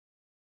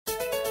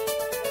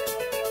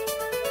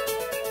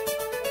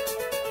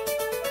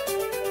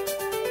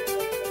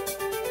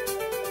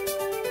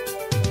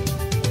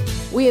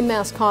We in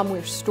Mass Comm,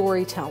 we're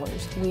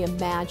storytellers. We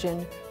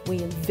imagine,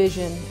 we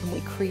envision, and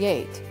we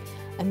create.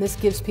 And this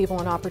gives people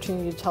an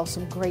opportunity to tell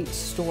some great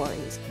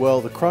stories. Well,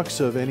 the crux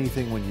of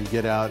anything when you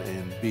get out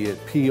and be it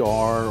PR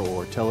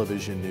or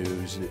television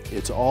news,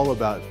 it's all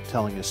about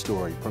telling a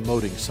story,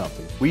 promoting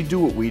something. We do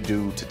what we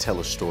do to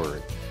tell a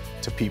story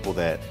to people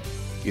that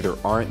either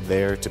aren't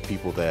there, to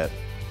people that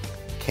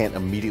can't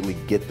immediately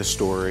get the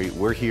story.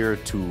 We're here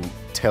to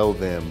tell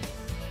them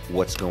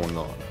what's going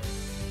on.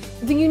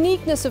 The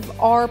uniqueness of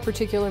our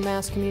particular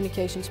mass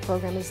communications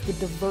program is the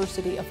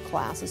diversity of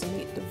classes and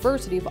the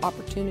diversity of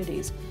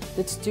opportunities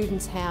that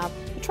students have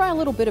to try a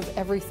little bit of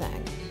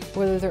everything,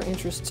 whether their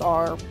interests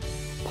are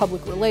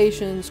public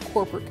relations,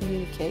 corporate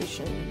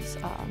communications,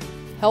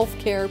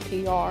 healthcare,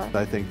 PR.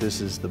 I think this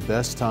is the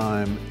best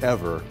time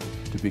ever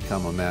to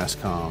become a Mass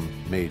Comm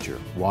major.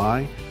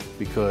 Why?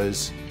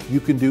 Because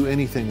you can do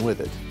anything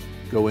with it.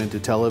 Go into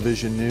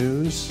television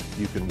news,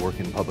 you can work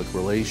in public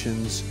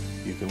relations,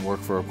 you can work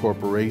for a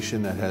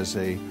corporation that has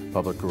a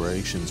public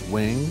relations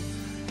wing,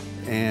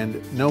 and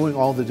knowing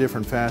all the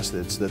different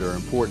facets that are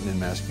important in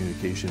mass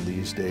communication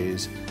these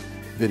days,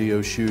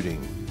 video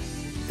shooting,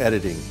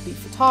 editing. Be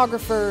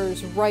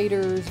photographers,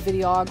 writers,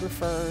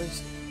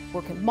 videographers,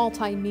 work in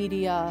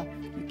multimedia,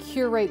 you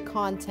curate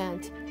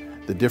content.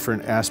 The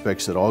different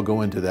aspects that all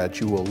go into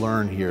that you will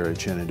learn here at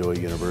Shenandoah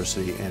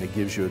University, and it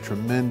gives you a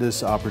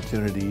tremendous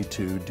opportunity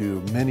to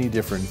do many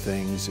different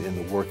things in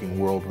the working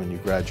world when you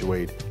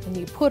graduate. And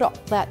you put all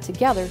that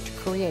together to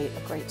create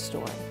a great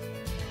story.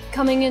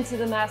 Coming into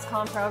the Mass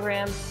Comm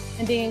program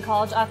and being in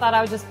college, I thought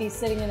I would just be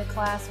sitting in a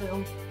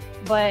classroom,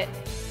 but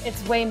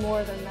it's way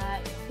more than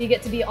that. You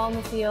get to be on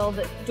the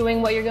field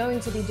doing what you're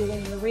going to be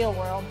doing in the real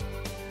world.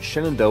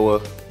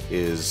 Shenandoah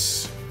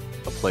is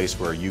a place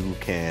where you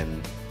can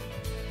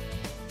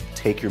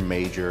take your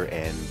major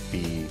and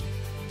be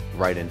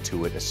right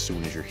into it as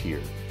soon as you're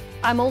here.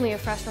 I'm only a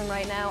freshman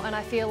right now, and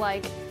I feel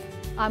like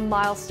I'm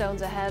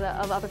milestones ahead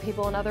of other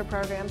people in other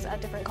programs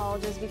at different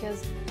colleges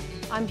because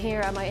I'm here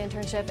at my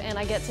internship and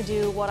I get to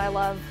do what I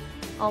love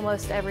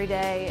almost every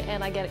day,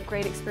 and I get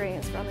great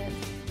experience from it.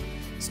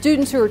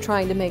 Students who are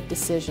trying to make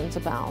decisions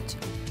about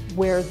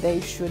where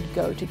they should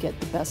go to get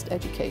the best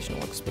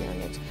educational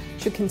experience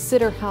should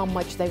consider how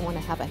much they want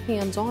to have a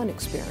hands-on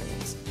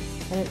experience.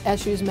 And at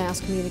SU's Mass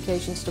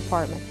Communications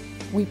Department,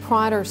 we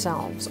pride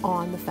ourselves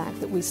on the fact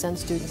that we send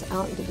students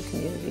out into the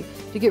community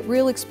to get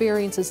real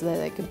experiences that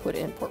they can put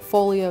in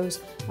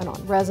portfolios and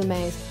on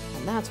resumes,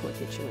 and that's what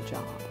gets you a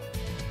job.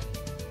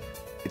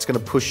 It's going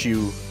to push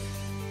you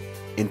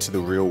into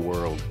the real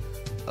world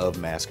of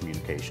mass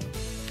communication.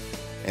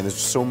 And there's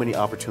so many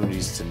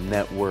opportunities to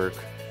network,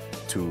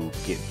 to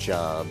get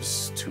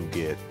jobs, to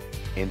get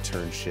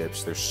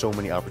internships. There's so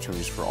many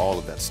opportunities for all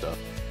of that stuff.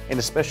 And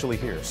especially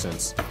here,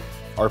 since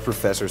our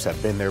professors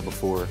have been there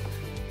before.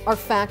 Our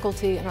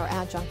faculty and our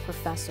adjunct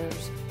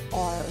professors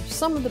are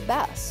some of the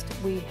best.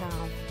 We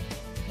have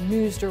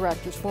news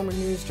directors, former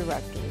news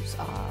directors,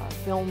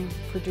 film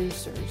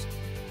producers.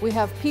 We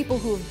have people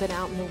who have been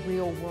out in the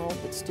real world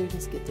that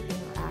students get to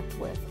interact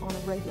with on a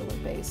regular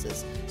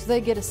basis, so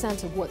they get a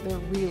sense of what they're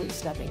really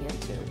stepping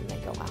into when they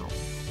go out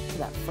to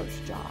that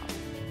first job.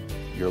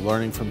 You're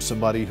learning from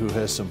somebody who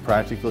has some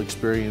practical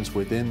experience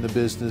within the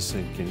business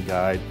and can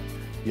guide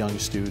young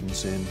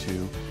students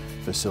into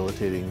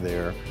facilitating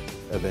their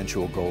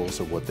eventual goals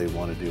of what they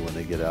want to do when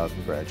they get out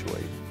and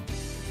graduate.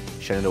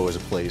 Shenandoah is a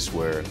place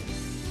where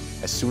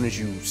as soon as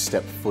you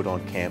step foot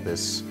on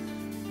campus,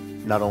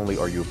 not only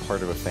are you a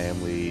part of a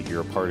family, you're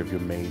a part of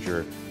your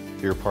major,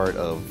 you're a part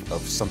of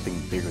something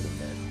bigger than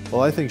that.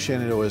 Well, I think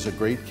Shenandoah is a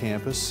great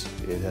campus.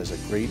 It has a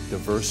great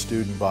diverse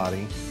student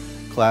body.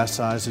 Class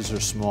sizes are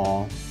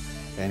small.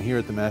 And here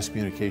at the Mass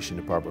Communication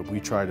Department,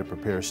 we try to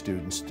prepare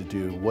students to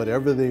do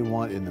whatever they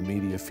want in the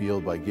media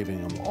field by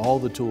giving them all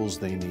the tools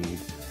they need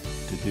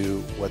to do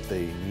what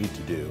they need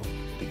to do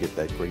to get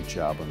that great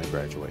job when they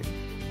graduate.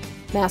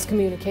 Mass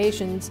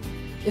communications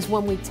is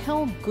when we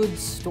tell good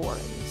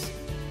stories,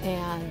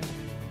 and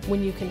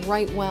when you can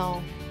write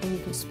well, when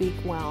you can speak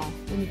well,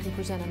 when you can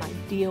present an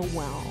idea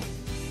well,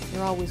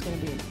 you're always going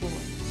to be employed.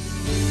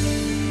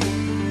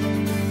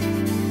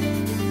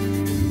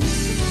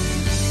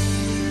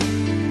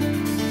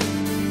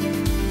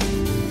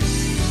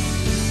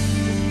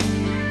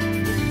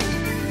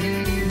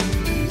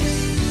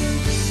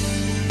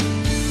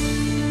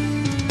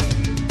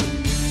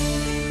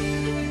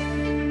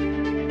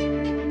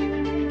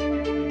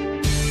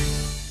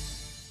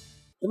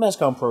 The Mass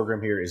Comm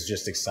program here is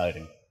just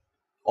exciting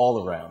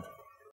all around.